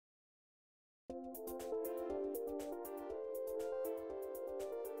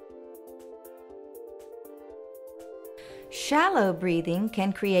Shallow breathing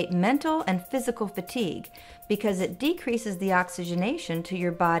can create mental and physical fatigue because it decreases the oxygenation to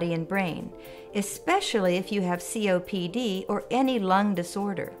your body and brain, especially if you have COPD or any lung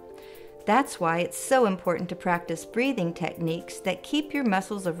disorder. That's why it's so important to practice breathing techniques that keep your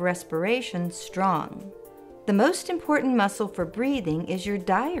muscles of respiration strong. The most important muscle for breathing is your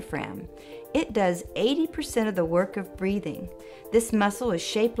diaphragm. It does 80% of the work of breathing. This muscle is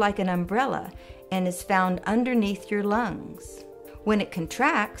shaped like an umbrella and is found underneath your lungs. When it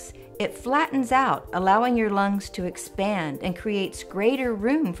contracts, it flattens out, allowing your lungs to expand and creates greater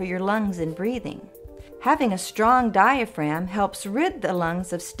room for your lungs in breathing. Having a strong diaphragm helps rid the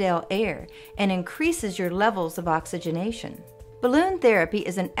lungs of stale air and increases your levels of oxygenation. Balloon therapy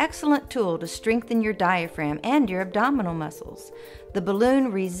is an excellent tool to strengthen your diaphragm and your abdominal muscles. The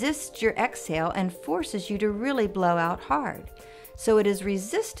balloon resists your exhale and forces you to really blow out hard. So it is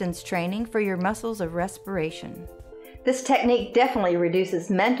resistance training for your muscles of respiration. This technique definitely reduces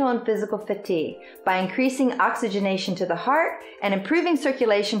mental and physical fatigue by increasing oxygenation to the heart and improving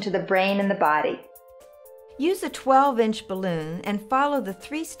circulation to the brain and the body. Use a 12-inch balloon and follow the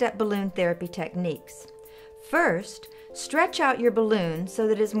 3-step balloon therapy techniques. First, stretch out your balloon so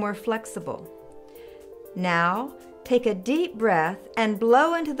that it is more flexible. Now, take a deep breath and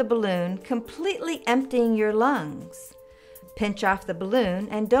blow into the balloon, completely emptying your lungs. Pinch off the balloon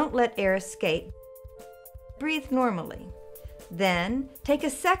and don't let air escape. Breathe normally. Then, take a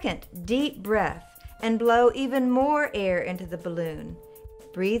second deep breath and blow even more air into the balloon.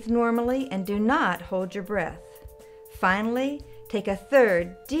 Breathe normally and do not hold your breath. Finally, take a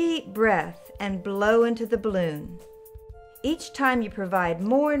third deep breath and blow into the balloon. Each time you provide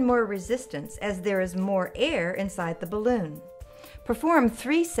more and more resistance as there is more air inside the balloon. Perform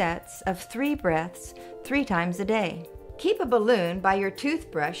 3 sets of 3 breaths 3 times a day. Keep a balloon by your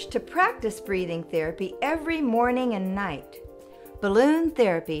toothbrush to practice breathing therapy every morning and night. Balloon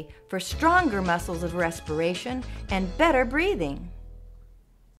therapy for stronger muscles of respiration and better breathing.